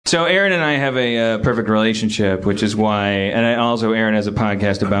So Aaron and I have a perfect relationship, which is why, and also Aaron has a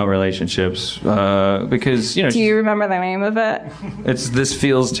podcast about relationships because Do you remember the name of it? It's This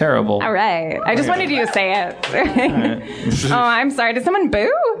Feels Terrible. All right, I just wanted you to say it. Oh, I'm sorry. Did someone boo?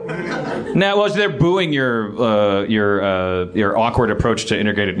 No, well, they're booing your awkward approach to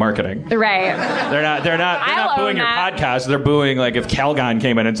integrated marketing. Right. They're not booing your podcast. They're booing like if Calgon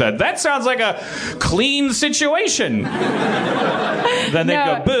came in and said that sounds like a clean situation. Then they'd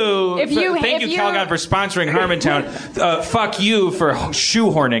go boo. Thank you, Calgon, for sponsoring Harmontown. Fuck you for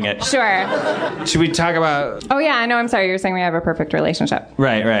shoehorning it. Sure. Should we talk about? Oh yeah, I know. I'm sorry. You're saying we have a perfect relationship.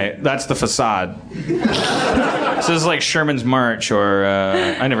 Right. That's the facade. This is like Sherman's March, or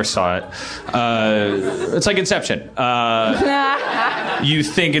I never saw it. It's like Inception. You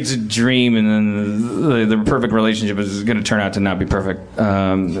think it's a dream, and then the perfect relationship is going to turn out to not be perfect.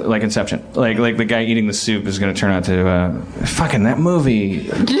 Like Inception. Like the guy eating the soup is going to turn out to fucking that movie.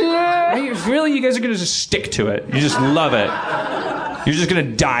 Really, you guys are going to just stick to it. You just love it. You're just going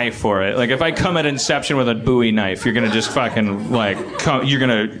to die for it. Like, if I come at Inception with a Bowie knife, you're going to just fucking,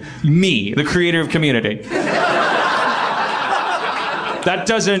 me, the creator of Community. That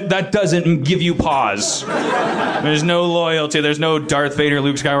doesn't give you pause. There's no loyalty. There's no Darth Vader,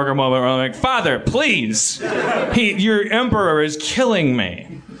 Luke Skywalker moment where I'm like, Father, please. Your Emperor is killing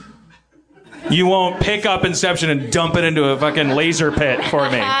me. You won't pick up Inception and dump it into a fucking laser pit for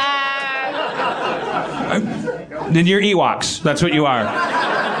me. Then you're Ewoks. That's what you are.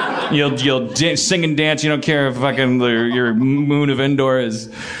 You'll sing and dance. You don't care if fucking your moon of Endor is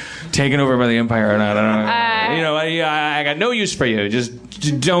taken over by the Empire or not. I got no use for you. Just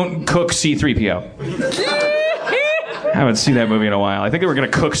don't cook C-3PO. I haven't seen that movie in a while. I think they were going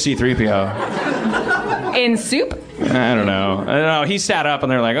to cook C-3PO. In soup? I don't know. He sat up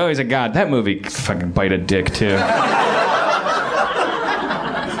and they're like, oh, he's a god. That movie fucking bite a dick, too.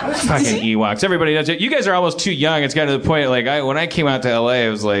 Fucking Ewoks. Everybody does it. You guys are almost too young. It's gotten to the point, like, when I came out to LA, it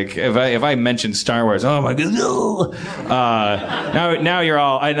was like, if I mentioned Star Wars, oh my god, no. Now you're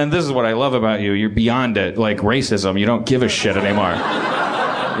all, and this is what I love about you, you're beyond it, like racism. You don't give a shit anymore.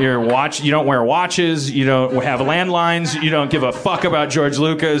 You don't wear watches, you don't have landlines, you don't give a fuck about George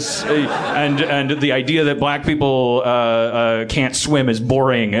Lucas, and the idea that black people can't swim is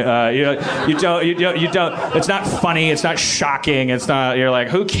boring. You don't. It's not funny. It's not shocking. It's not. You're like,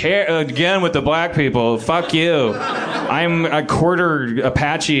 who cares? Again with the black people. Fuck you. I'm a quarter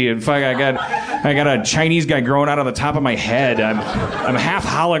Apache, and fuck, I got a Chinese guy growing out on the top of my head. I'm half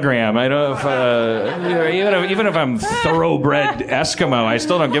hologram. I don't. Even if I'm thoroughbred Eskimo, I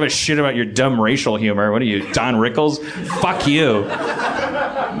still don't give a shit about your dumb racial humor. What are you, Don Rickles? Fuck you.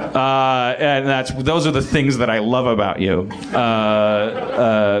 And those are the things that I love about you.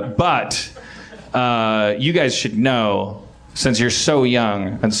 But you guys should know, since you're so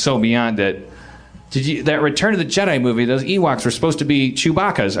young and so beyond it, that Return of the Jedi movie, those Ewoks were supposed to be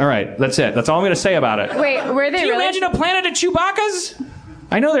Chewbacca's. All right, that's it. That's all I'm going to say about it. Wait, were they? Can you imagine a planet of Chewbacca's?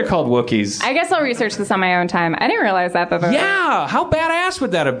 I know they're called Wookiees. I guess I'll research this on my own time. I didn't realize that before. Yeah, how badass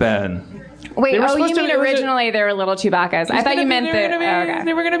would that have been? Wait, you mean originally they were little Chewbacca's? I thought you meant that.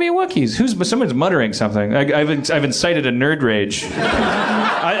 They were going to be Wookiees. Someone's muttering something. I've incited a nerd rage.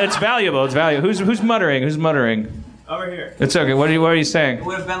 It's valuable. It's valuable. Who's muttering? Who's muttering? Over here. It's okay. What are you saying? It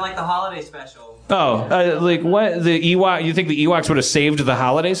would have been like the holiday special. Oh, like what? The Ewok? You think the Ewoks would have saved the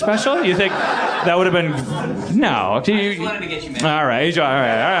holiday special? You think that would have been? No. I just wanted to get you mad. All right.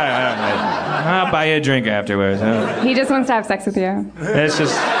 I'll buy you a drink afterwards. He just wants to have sex with you. It's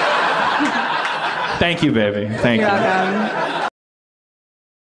just. Thank you, baby. Thank you. You're welcome.